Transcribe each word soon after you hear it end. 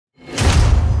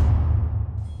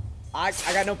I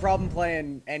got no problem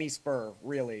playing any Spur,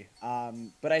 really.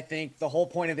 But I think the whole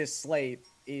point of this slate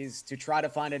is to try to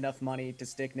find enough money to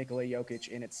stick Nikola Jokic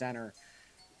in at center.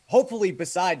 Hopefully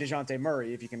beside DeJounte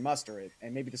Murray, if you can muster it.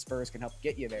 And maybe the Spurs can help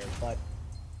get you there. But,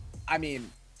 I mean,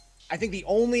 I think the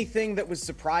only thing that was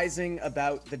surprising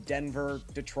about the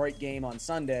Denver-Detroit game on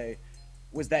Sunday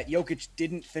was that Jokic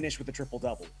didn't finish with a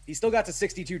triple-double. He still got to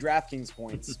 62 DraftKings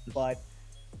points, but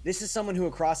this is someone who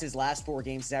across his last 4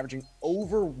 games is averaging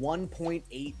over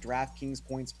 1.8 DraftKings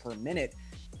points per minute.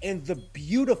 And the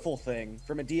beautiful thing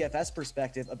from a DFS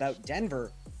perspective about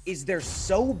Denver is they're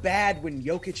so bad when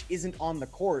Jokic isn't on the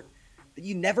court that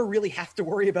you never really have to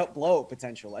worry about blowout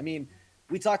potential. I mean,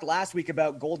 we talked last week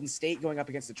about Golden State going up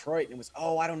against Detroit, and it was,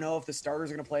 I don't know if the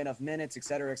starters are going to play enough minutes, et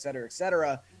cetera, et cetera, et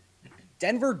cetera.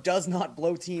 Denver does not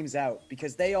blow teams out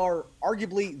because they are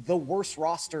arguably the worst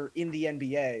roster in the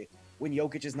NBA when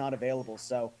Jokic is not available.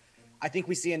 So I think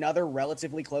we see another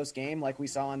relatively close game like we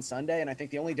saw on Sunday. And I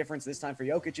think the only difference this time for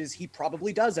Jokic is he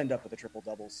probably does end up with a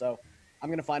triple-double. So I'm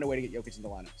going to find a way to get Jokic in the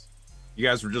lineups. You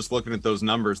guys were just looking at those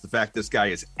numbers. The fact this guy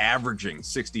is averaging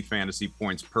 60 fantasy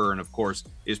points per, and of course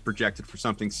is projected for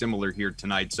something similar here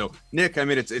tonight. So Nick, I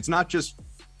mean, it's not just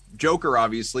Joker,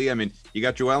 obviously. I mean, you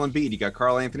got Joel Embiid, you got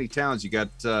Karl Anthony Towns, you got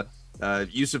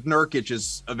Yusuf Nurkic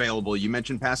is available. You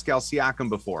mentioned Pascal Siakam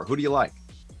before. Who do you like?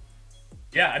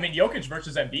 Yeah, I mean, Jokic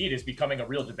versus Embiid is becoming a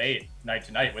real debate night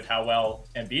to night with how well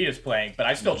Embiid is playing, but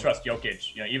I still trust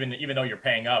Jokic, even though you're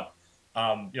paying up.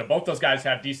 Both those guys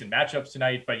have decent matchups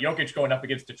tonight, but Jokic going up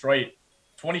against Detroit,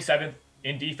 27th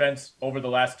in defense over the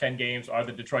last 10 games are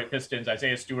the Detroit Pistons.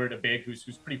 Isaiah Stewart, a big, who's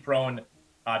pretty prone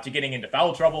to getting into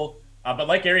foul trouble. But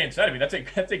like Garion said, I mean,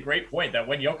 that's a great point that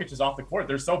when Jokic is off the court,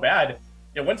 they're so bad.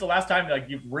 When's the last time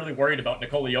you've really worried about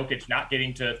Nikola Jokic not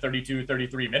getting to 32,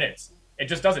 33 minutes? It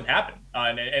just doesn't happen.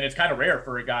 And it's kind of rare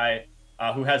for a guy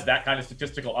who has that kind of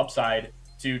statistical upside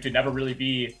to never really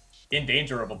be in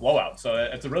danger of a blowout. So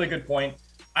it's a really good point.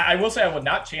 I will say I would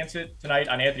not chance it tonight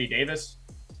on Anthony Davis,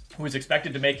 who is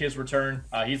expected to make his return.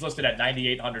 He's listed at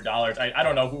 $9,800. I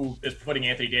don't know who is putting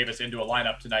Anthony Davis into a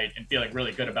lineup tonight and feeling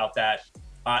really good about that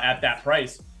at that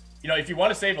price. If you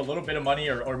want to save a little bit of money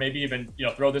or maybe even,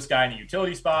 throw this guy in a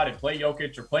utility spot and play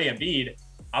Jokic or play Embiid,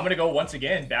 I'm going to go once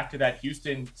again back to that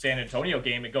Houston-San Antonio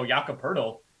game and go Jakob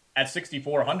Poeltl at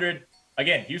 6,400.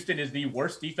 Again, Houston is the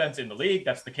worst defense in the league.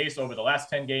 That's the case over the last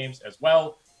 10 games as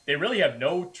well. They really have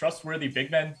no trustworthy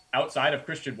big men outside of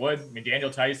Christian Wood. I mean, Daniel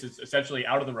Tice is essentially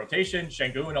out of the rotation.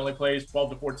 Şengün only plays 12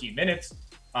 to 14 minutes.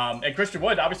 And Christian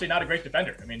Wood, obviously not a great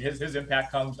defender. I mean, his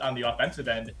impact comes on the offensive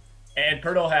end. And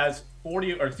Poeltl has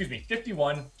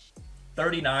 51,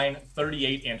 39,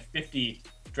 38, and 50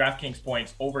 DraftKings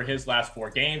points over his last 4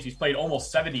 games. He's played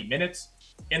almost 70 minutes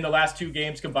in the last 2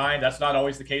 games combined. That's not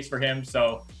always the case for him.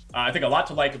 So I think a lot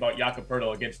to like about Jakob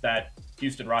Poeltl against that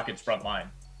Houston Rockets front line.